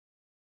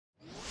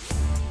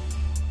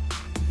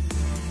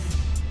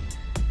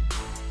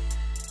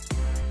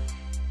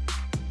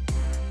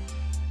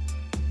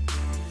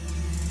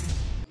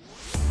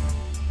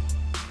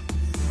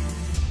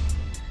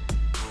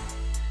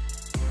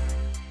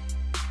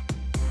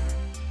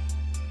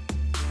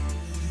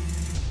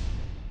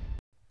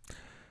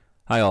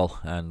Hi all,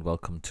 and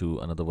welcome to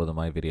another one of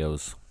my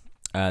videos.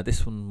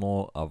 This one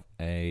more of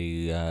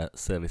a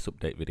service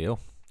update video,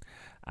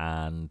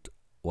 and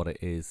what it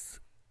is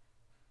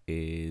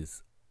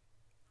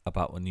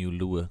about a new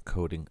lure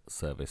coding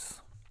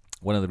service.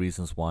 One of the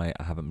reasons why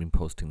I haven't been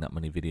posting that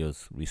many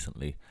videos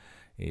recently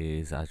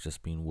is I've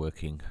just been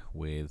working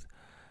with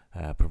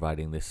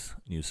providing this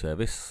new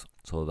service,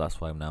 so that's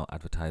why I'm now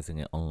advertising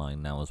it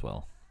online now as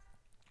well.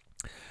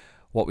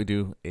 What we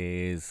do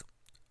is,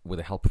 with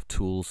the help of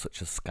tools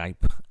such as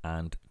Skype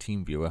and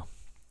TeamViewer,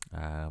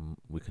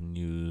 we can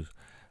use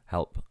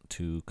help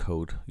to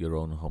code your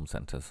own home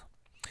centers.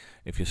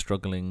 If you're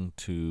struggling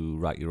to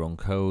write your own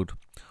code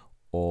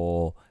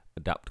or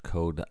adapt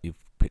code that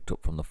you've picked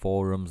up from the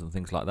forums and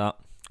things like that,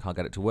 can't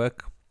get it to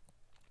work,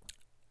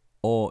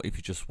 or if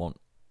you just want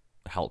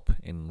help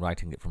in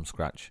writing it from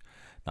scratch,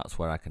 that's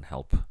where I can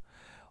help.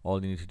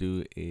 All you need to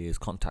do is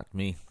contact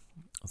me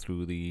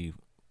through the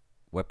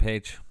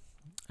webpage,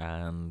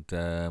 and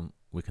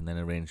we can then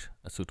arrange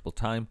a suitable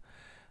time.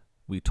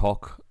 We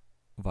talk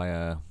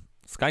via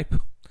Skype,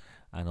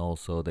 and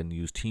also then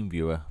use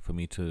TeamViewer for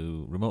me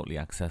to remotely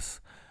access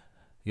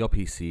your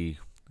PC,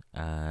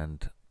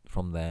 and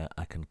from there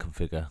I can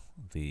configure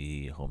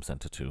the home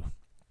center to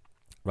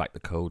write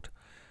the code.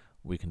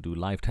 We can do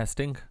live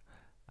testing,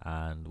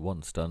 and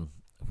once done,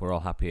 if we're all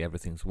happy,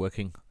 everything's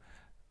working,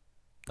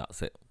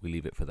 that's it, we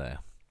leave it for there.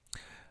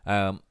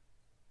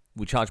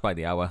 We charge by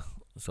the hour,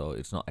 so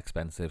it's not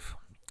expensive,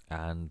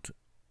 and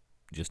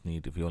just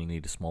need, if you only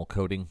need a small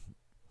coding,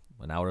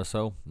 an hour or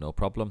so, no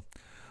problem.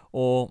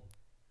 Or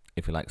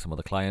if you like some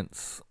other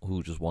clients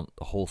who just want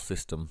the whole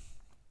system,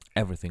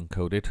 everything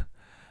coded,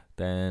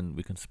 then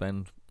we can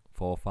spend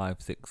 4,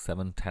 5, 6,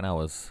 7, 10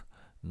 hours,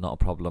 not a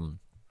problem.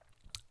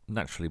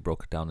 Naturally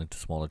broke it down into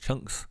smaller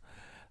chunks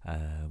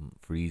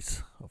for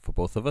ease for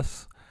both of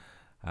us,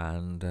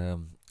 and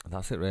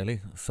that's it really.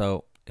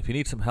 So if you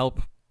need some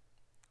help,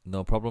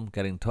 no problem,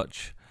 get in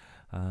touch,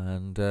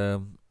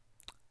 and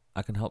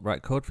I can help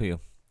write code for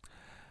you.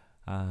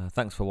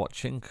 Thanks for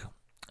watching,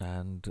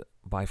 and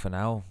bye for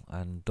now,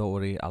 and don't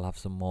worry, I'll have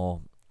some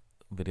more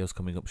videos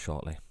coming up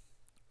shortly.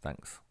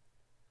 Thanks.